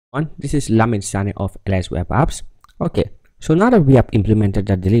This is Lamin Sani of LSWAT apps. Okay, so now that we have implemented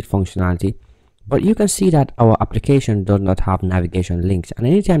the delete functionality, but you can see that our application does not have navigation links, and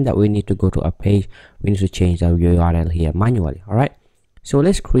anytime that we need to go to a page, we need to change the URL here manually. All right, so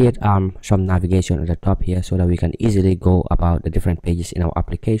let's create some navigation at the top here so that we can easily go about the different pages in our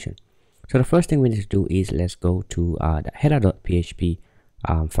application. So the first thing we need to do is let's go to the header.php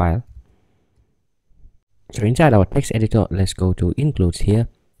file. So inside our text editor, let's go to includes here,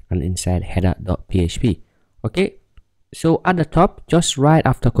 and inside header.php. Okay, so at the top, just right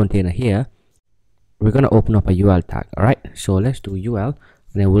after container here, we're going to open up a UL tag. All right, so let's do UL,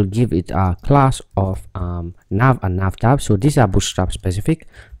 and then we'll give it a class of nav and nav tabs. So these are bootstrap specific,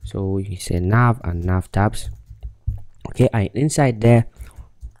 so you say nav and nav tabs. Okay, and inside there,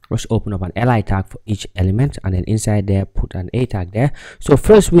 let's open up an li tag for each element, and then inside there put an a tag there. So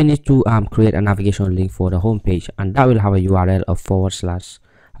first we need to create a navigation link for the home page, and that will have a URL of //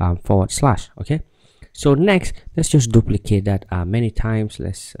 okay, so next let's just duplicate that many times.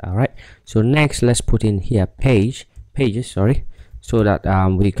 All right, so next let's put in here pages, sorry, so that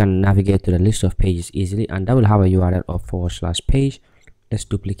we can navigate to the list of pages easily, and that will have a URL of /page. Let's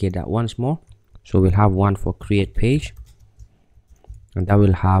duplicate that once more, so we'll have one for create page, and that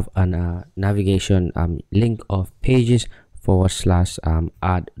will have an navigation link of pages /add.php.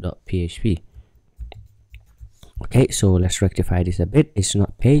 Okay, so let's rectify this a bit. It's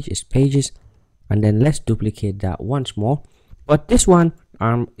not page, it's pages, and then let's duplicate that once more, but this one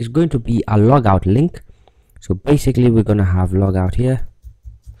is going to be a logout link. So basically we're going to have logout here,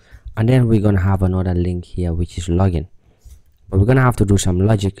 and then we're going to have another link here which is login, but we're going to have to do some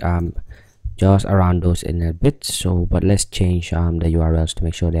logic just around those in a bit. So but let's change the URLs to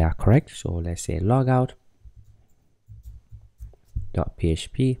make sure they are correct. So let's say logout.php,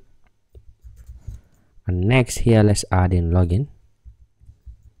 and next here let's add in login.php.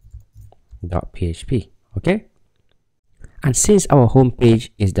 okay, and since our home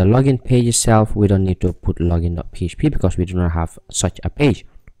page is the login page itself, we don't need to put login.php because we do not have such a page.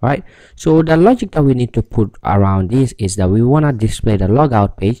 All right, so the logic that we need to put around this is that we want to display the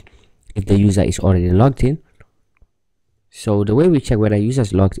logout page if the user is already logged in. So the way we check whether user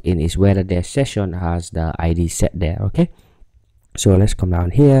is logged in is whether their session has the ID set there. Okay, so let's come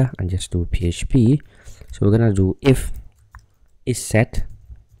down here and just do PHP. So we're gonna do if is set,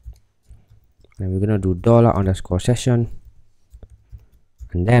 and we're gonna do $_session,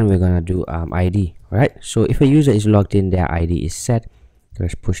 and then we're gonna do ID. All right, so if a user is logged in, their ID is set.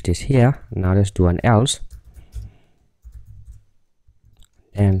 Let's push this here. Now let's do an else,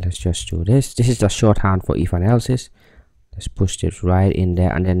 and let's just do this. This is the shorthand for if and else's. Let's push this right in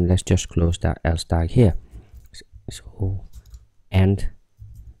there, and then let's just close that else tag here. So and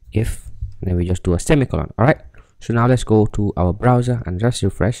if, and then we just do a semicolon. All right, so now let's go to our browser and just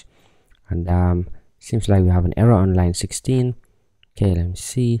refresh, and seems like we have an error on line 16. Okay, let me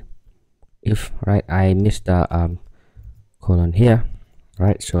see if, right, I missed the colon here.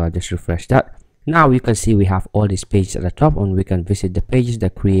 Right, so I just refresh that. Now you can see we have all these pages at the top, and we can visit the pages: the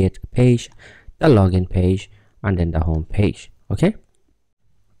create page, the login page, and then the home page. Okay,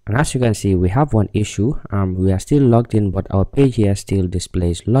 and as you can see, we have one issue. We are still logged in, but our page here still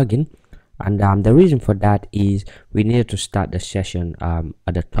displays login, and the reason for that is we needed to start the session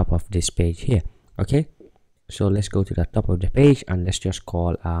at the top of this page here. Okay, so let's go to the top of the page, and let's just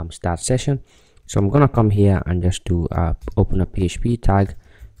call start session. So I'm gonna come here and just do open a PHP tag.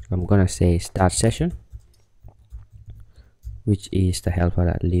 So I'm gonna say start session, which is the helper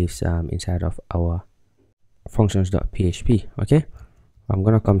that lives inside of our functions.php. okay, I'm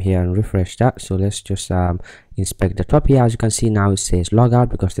gonna come here and refresh that. So let's just inspect the top here. As you can see, now it says logout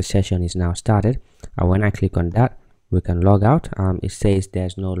because the session is now started, and when I click on that, we can log out. It says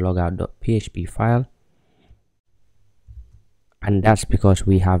there's no logout.php file, and that's because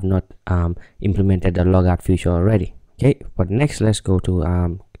we have not implemented the logout feature already. Okay, but next let's go to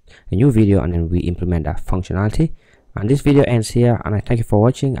a new video, and then we implement that functionality. And this video ends here, and I thank you for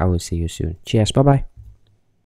watching. I will see you soon. Cheers, bye bye.